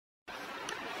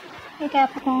Hey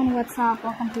Capricorn, what's up?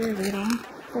 Welcome to your reading.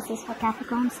 This is for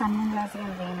Capricorn, Sun, Moon, Rising,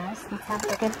 and Venus. Let's have a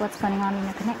look at what's going on in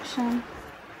your connection.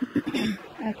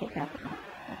 Okay, Capricorn,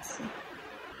 let's see.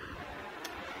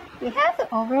 We have the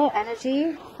overall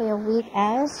energy for your week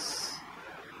as...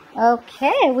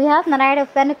 Okay, we have the Knight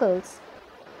of Pentacles.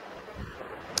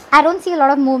 I don't see a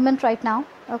lot of movement right now.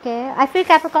 Okay, I feel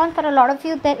Capricorn, for a lot of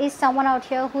you, there is someone out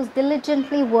here who's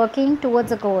diligently working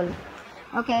towards a goal.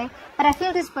 Okay, but I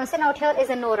feel this person out here is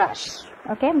in no rush.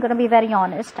 Okay, I'm going to be very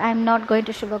honest. I'm not going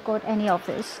to sugarcoat any of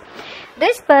this.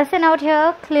 This person out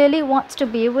here clearly wants to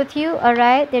be with you,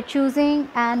 alright? They're choosing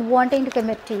and wanting to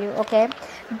commit to you, okay?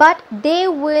 But they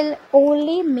will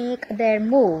only make their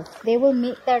move. They will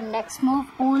make their next move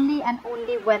only and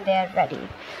only when they're ready.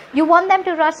 You want them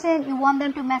to rush in, you want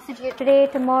them to message you today,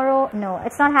 tomorrow. No,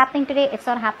 it's not happening today, it's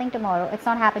not happening tomorrow, it's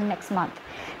not happening next month.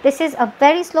 This is a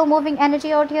very slow moving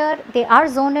energy out here. They are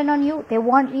zoned in on you, they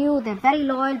want you, they're very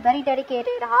loyal, very dedicated,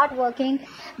 hardworking,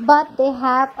 but they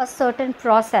have a certain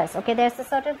process, okay? There's a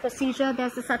certain procedure,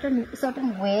 there's a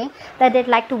certain way that they'd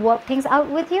like to work things out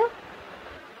with you.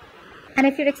 And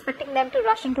if you're expecting them to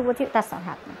rush in towards you, that's not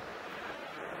happening.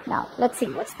 Now, let's see.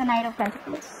 What's the Knight of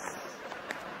Pentacles?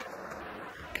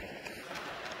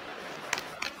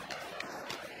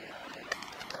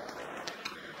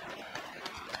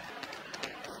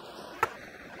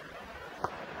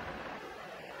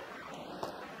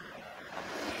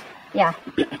 Yeah.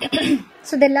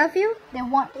 So they love you, they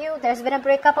want you. There's been a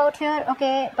breakup out here,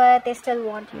 okay, but they still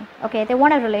want you. Okay, they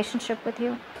want a relationship with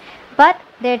you. But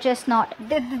they're just not,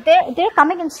 they're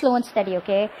coming in slow and steady,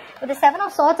 okay? With the Seven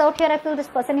of Swords out here, I feel this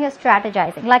person here is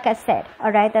strategizing. Like I said,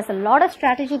 alright, there's a lot of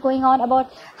strategy going on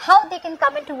about how they can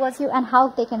come in towards you and how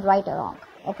they can right or wrong.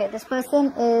 Okay, this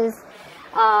person is,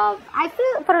 I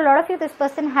feel for a lot of you, this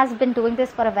person has been doing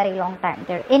this for a very long time.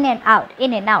 They're in and out,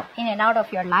 in and out, in and out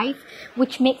of your life,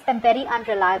 which makes them very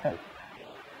unreliable.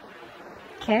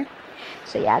 Okay.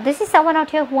 So yeah, this is someone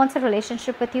out here who wants a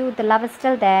relationship with you. The love is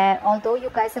still there, although you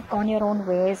guys have gone your own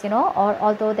ways, you know, or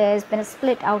although there's been a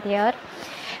split out here,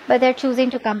 but they're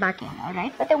choosing to come back in,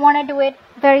 alright? But they want to do it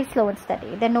very slow and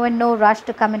steady. They're in no rush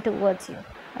to come in towards you,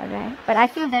 alright? But I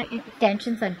feel their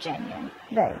intentions are genuine,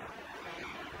 very.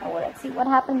 Now let's see what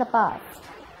happened in the past.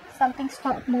 Something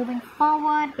stopped moving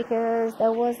forward because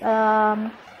there was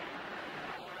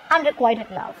unrequited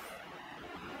love.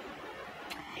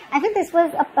 I think this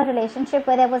was a relationship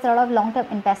where there was a lot of long-term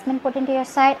investment put into your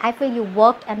side. I feel you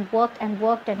worked and worked and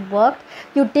worked and worked.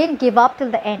 You didn't give up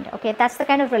till the end, okay? That's the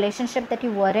kind of relationship that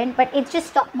you were in, but it just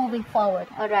stopped moving forward,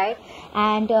 alright?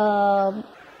 And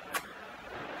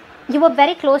you were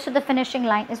very close to the finishing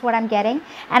line is what I'm getting.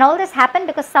 And all this happened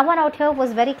because someone out here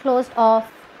was very closed off.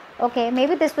 Okay,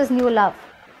 maybe this was new love.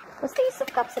 What's the Ace of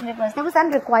Cups in reverse? There was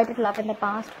unrequited love in the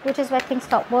past, which is where things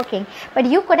stopped working. But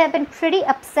you could have been pretty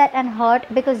upset and hurt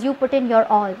because you put in your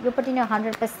all. You put in your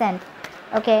 100%.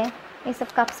 Okay? Ace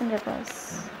of Cups in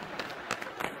reverse.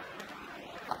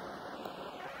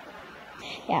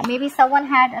 Yeah, maybe someone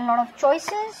had a lot of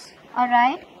choices.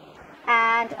 Alright?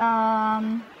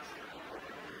 And,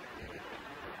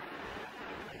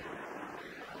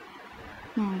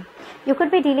 you could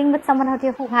be dealing with someone out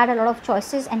here who had a lot of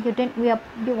choices and you didn't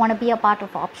you want to be a part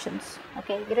of options.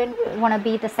 Okay, you didn't want to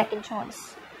be the second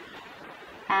choice.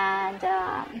 And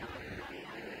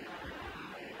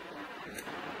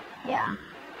yeah,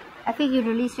 I feel you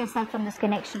released yourself from this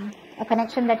connection, a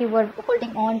connection that you were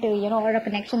holding on to, you know, or a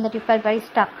connection that you felt very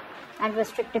stuck and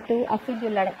restricted to. I feel you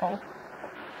let it go.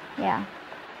 Yeah,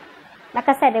 like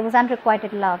I said, it was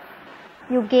unrequited love.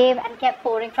 You gave and kept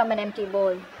pouring from an empty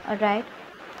bowl. Alright?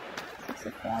 Six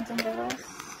of Wands in reverse.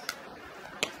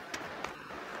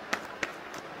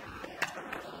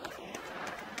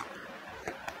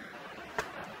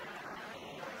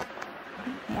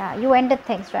 Yeah, you ended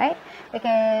things, right?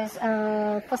 Because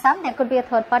for some, there could be a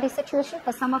third party situation.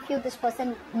 For some of you, this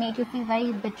person made you feel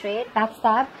very betrayed,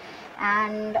 backstabbed.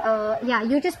 And yeah,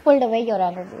 you just pulled away your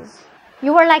energies.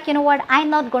 You were like, you know what, I'm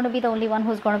not going to be the only one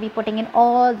who's going to be putting in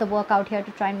all the work out here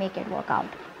to try and make it work out.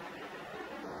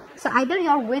 So either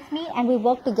you're with me and we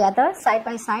work together, side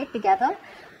by side together,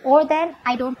 or then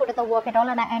I don't put in the work at all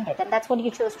and I end it. And that's what you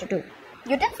chose to do.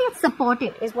 You didn't feel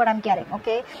supported is what I'm getting,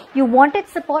 okay? You wanted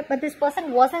support, but this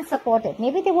person wasn't supported.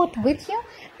 Maybe they worked with you,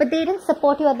 but they didn't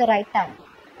support you at the right time,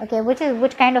 okay?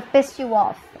 Which kind of pissed you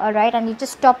off, all right? And you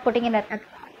just stopped putting in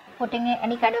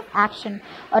any kind of action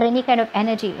or any kind of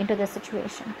energy into the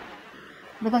situation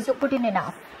because you put in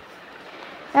enough.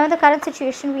 Now in the current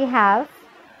situation we have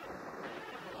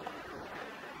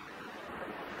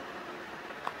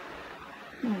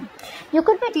you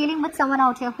could be dealing with someone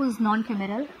out here who is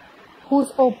non-committal,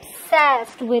 who's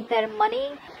obsessed with their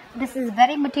money, This is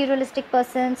very materialistic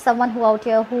person, someone who out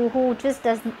here who just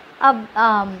doesn't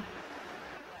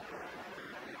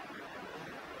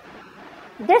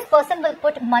this person will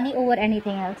put money over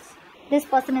anything else. This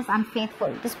person is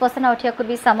unfaithful. This person out here could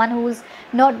be someone who's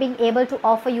not being able to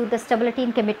offer you the stability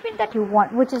and commitment that you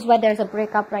want, which is why there's a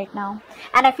breakup right now.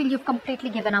 And I feel you've completely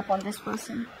given up on this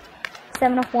person.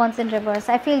 7 of Wands in reverse.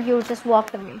 I feel you just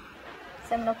walked away.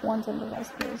 7 of Wands in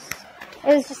reverse, please.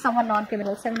 It is just someone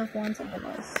non-committal. 7 of Wands in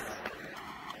reverse.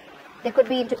 They could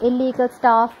be into illegal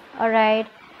stuff. Alright.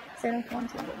 7 of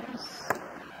Wands in reverse.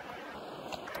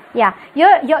 Yeah,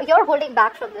 you're holding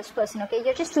back from this person, okay?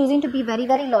 You're just choosing to be very,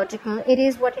 very logical. It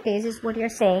is what it is what you're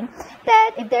saying.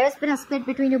 That if there has been a split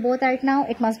between you both right now,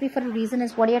 it must be for a reason,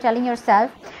 is what you're telling yourself.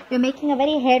 You're making a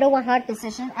very head over heart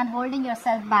decision and holding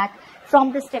yourself back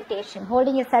from this temptation.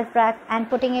 Holding yourself back and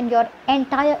putting in your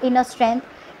entire inner strength,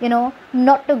 you know,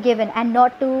 not to give in and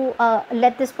not to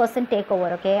let this person take over,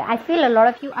 okay? I feel a lot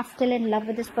of you are still in love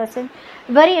with this person,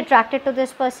 very attracted to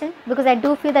this person, because I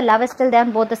do feel the love is still there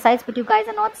on both the sides, but you guys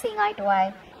are not seeing eye to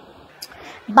eye.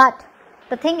 But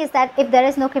the thing is that if there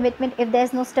is no commitment, if there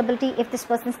is no stability, if this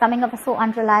person is coming up so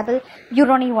unreliable, you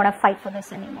don't even want to fight for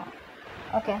this anymore,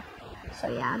 okay? So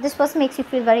yeah, this person makes you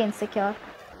feel very insecure.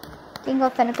 King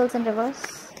of Pentacles in reverse.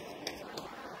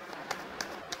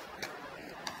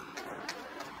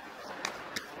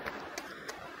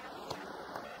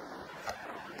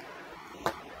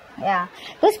 Yeah,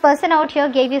 this person out here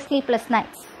gave you sleepless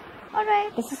nights.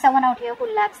 Alright, this is someone out here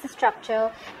who lacks the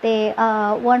structure. They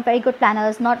weren't very good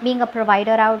planners, not being a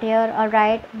provider out here.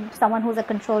 Alright, someone who's a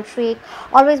control freak,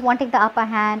 always wanting the upper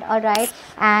hand. Alright,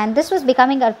 and this was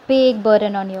becoming a big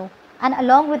burden on you. And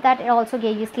along with that, it also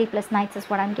gave you sleepless nights, is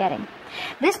what I'm getting.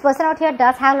 This person out here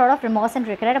does have a lot of remorse and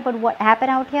regret about what happened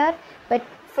out here. But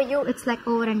for you, it's like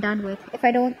over and done with. If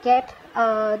I don't get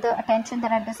the attention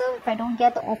that I deserve, if I don't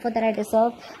get the offer that I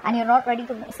deserve, and you're not ready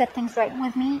to set things right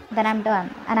with me, then I'm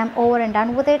done. And I'm over and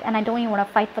done with it, and I don't even want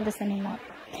to fight for this anymore.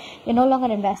 You're no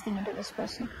longer investing into this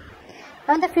person.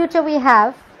 Now in the future, we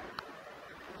have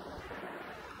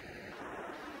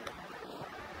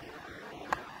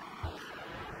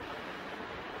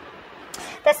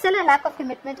there's still a lack of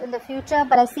commitment in the future,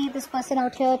 but I see this person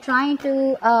out here trying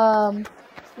to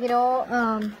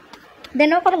they're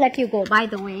not going to let you go, by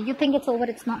the way. You think it's over,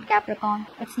 it's not, Capricorn.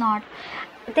 It's not.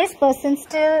 This person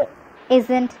still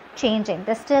isn't changing.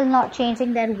 They're still not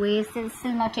changing their ways. They're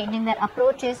still not changing their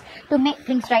approaches to make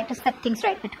things right, to set things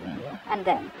right between you and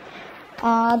them.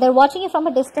 They're watching you from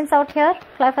a distance out here.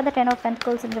 Fly for the 10 of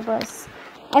Pentacles in reverse.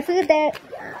 I feel their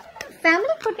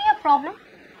family could be a problem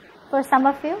for some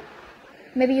of you.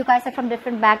 Maybe you guys are from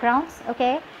different backgrounds,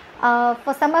 okay?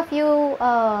 For some of you,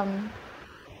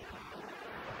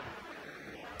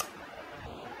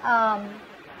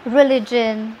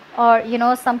 religion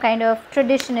or some kind of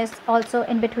tradition is also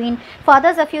in between. For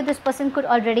others of you, this person could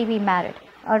already be married,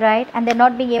 all right, and they're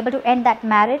not being able to end that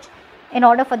marriage in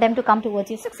order for them to come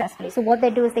towards you successfully. So what they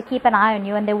do is they keep an eye on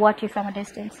you and they watch you from a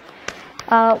distance.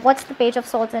 What's the Page of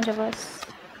Swords in reverse?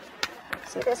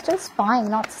 See, they're still spying,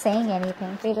 not saying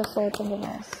anything. Page of Swords in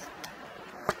reverse.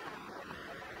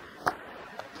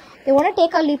 They want to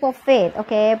take a leap of faith,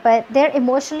 okay, but they're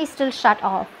emotionally still shut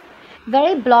off.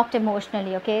 Very blocked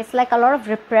emotionally, okay? It's like a lot of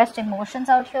repressed emotions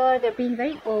out here. They're being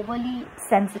very overly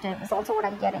sensitive is also what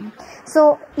I'm getting.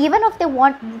 So even if they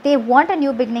want a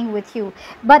new beginning with you,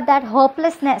 but that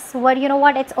hopelessness where you know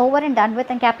what, it's over and done with,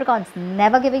 and Capricorn's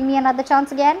never giving me another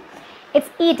chance again, it's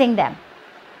eating them,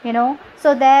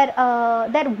 so that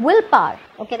willpower,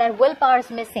 okay, that willpower is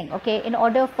missing, okay, in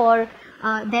order for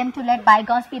them to let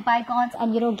bygones be bygones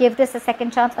and give this a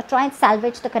second chance or try and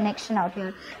salvage the connection out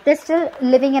here. They're still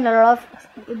living in a lot of,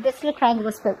 they're still crying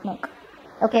over spilt milk,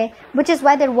 okay, which is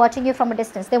why they're watching you from a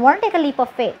distance. They want to take a leap of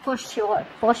faith, for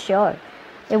sure,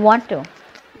 they want to,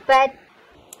 but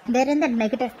they're in that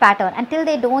negative pattern until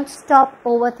they don't stop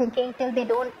overthinking,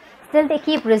 till they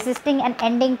keep resisting and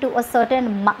ending to a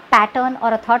certain pattern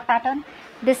or a thought pattern.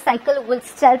 This cycle will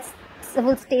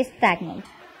stay stagnant.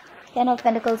 10 of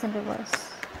Pentacles in reverse.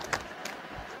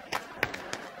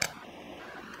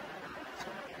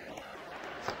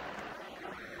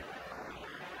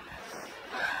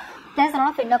 There's a lot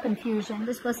of inner confusion.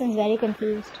 This person is very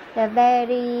confused. They're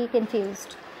very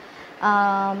confused.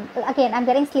 Again, I'm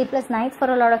getting sleepless nights for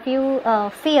a lot of you.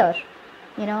 Fear,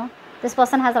 this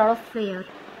person has a lot of fear.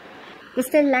 They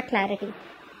still lack clarity.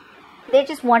 They're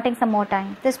just wanting some more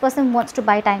time. This person wants to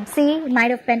buy time. See,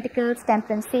 Knight of Pentacles,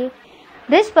 Temperance. See,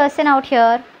 this person out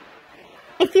here,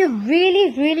 if you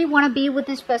really, really want to be with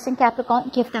this person, Capricorn,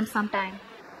 give them some time.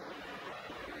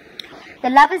 The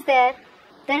love is there.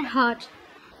 They're hurt.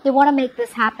 They want to make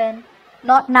this happen.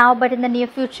 not now, but in the near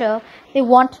future, they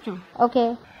want to,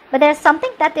 okay? But there's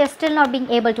something that they're still not being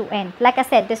able to end. Like I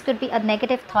said, this could be a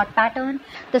negative thought pattern.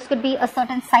 This could be a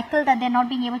certain cycle that they're not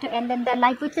being able to end in their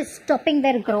life, which is stopping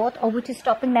their growth or which is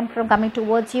stopping them from coming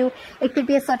towards you. It could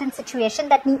be a certain situation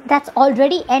that's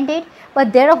already ended,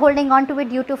 but they're holding on to it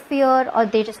due to fear, or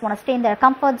they just want to stay in their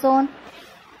comfort zone.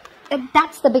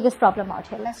 That's the biggest problem out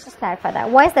here. Let's just clarify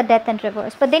that. Why is the death in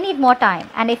reverse? But they need more time.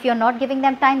 And if you're not giving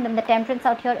them time, then the temperance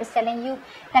out here is telling you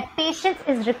that patience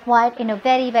is required in a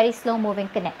very, very slow-moving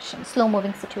connection,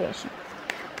 slow-moving situation.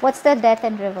 What's the death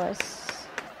in reverse?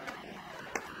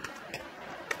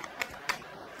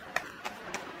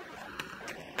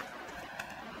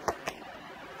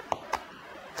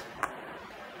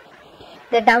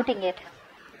 They're doubting it.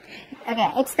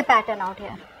 Okay, it's the pattern out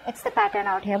here. It's the pattern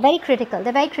out here. Very critical.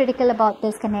 They're very critical about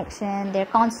this connection. They're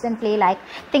constantly like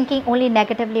thinking only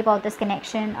negatively about this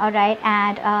connection. All right.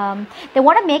 And they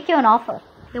want to make you an offer.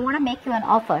 They want to make you an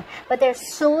offer. But they're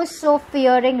so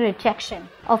fearing rejection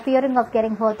or fearing of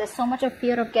getting hurt. There's so much of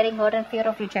fear of getting hurt and fear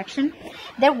of rejection.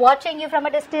 They're watching you from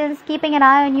a distance, keeping an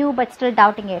eye on you, but still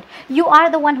doubting it. You are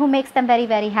the one who makes them very,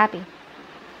 very happy.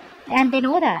 And they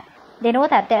know that. They know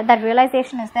that. That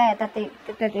realization is there, that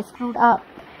they screwed up.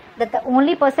 That the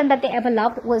only person that they ever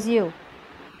loved was you.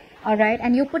 Alright?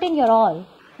 And you put in your all.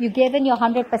 You gave in your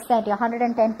 100%, your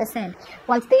 110%.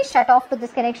 Once they shut off to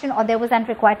this connection, or there was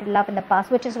unrequited love in the past,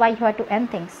 which is why you had to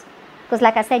end things. Because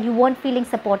like I said, you weren't feeling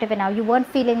supportive enough. You weren't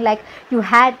feeling like you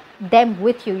had them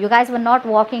with you. You guys were not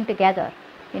walking together.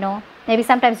 You know, maybe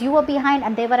sometimes you were behind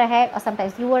and they were ahead, or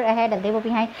sometimes you were ahead and they were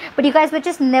behind, but you guys were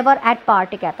just never at par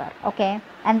together, okay?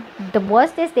 And the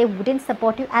worst is they wouldn't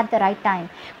support you at the right time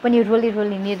when you really,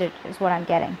 really needed it, is what I'm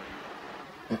getting.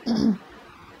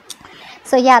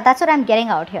 So yeah, that's what I'm getting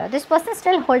out here. This person's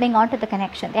still holding on to the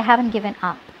connection. They haven't given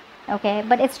up, okay?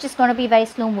 But it's just going to be very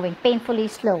slow moving, painfully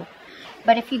slow.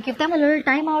 But if you give them a little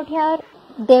time out here,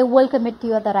 they will commit to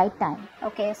you at the right time.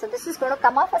 Okay, so this is going to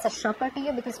come off as a shocker to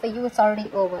you, because for you it's already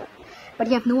over. But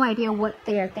you have no idea what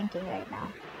they are thinking right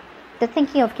now. They're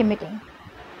thinking of committing.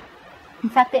 In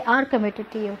fact, they are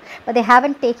committed to you, but they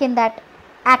haven't taken that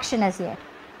action as yet.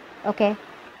 Okay,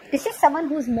 this is someone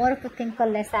who's more of a thinker,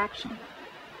 less action.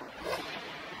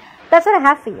 That's what I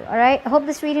have for you. Alright, I hope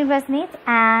this reading resonates,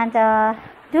 and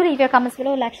do leave your comments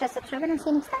below, like, share, subscribe, and I'll see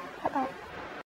you next time.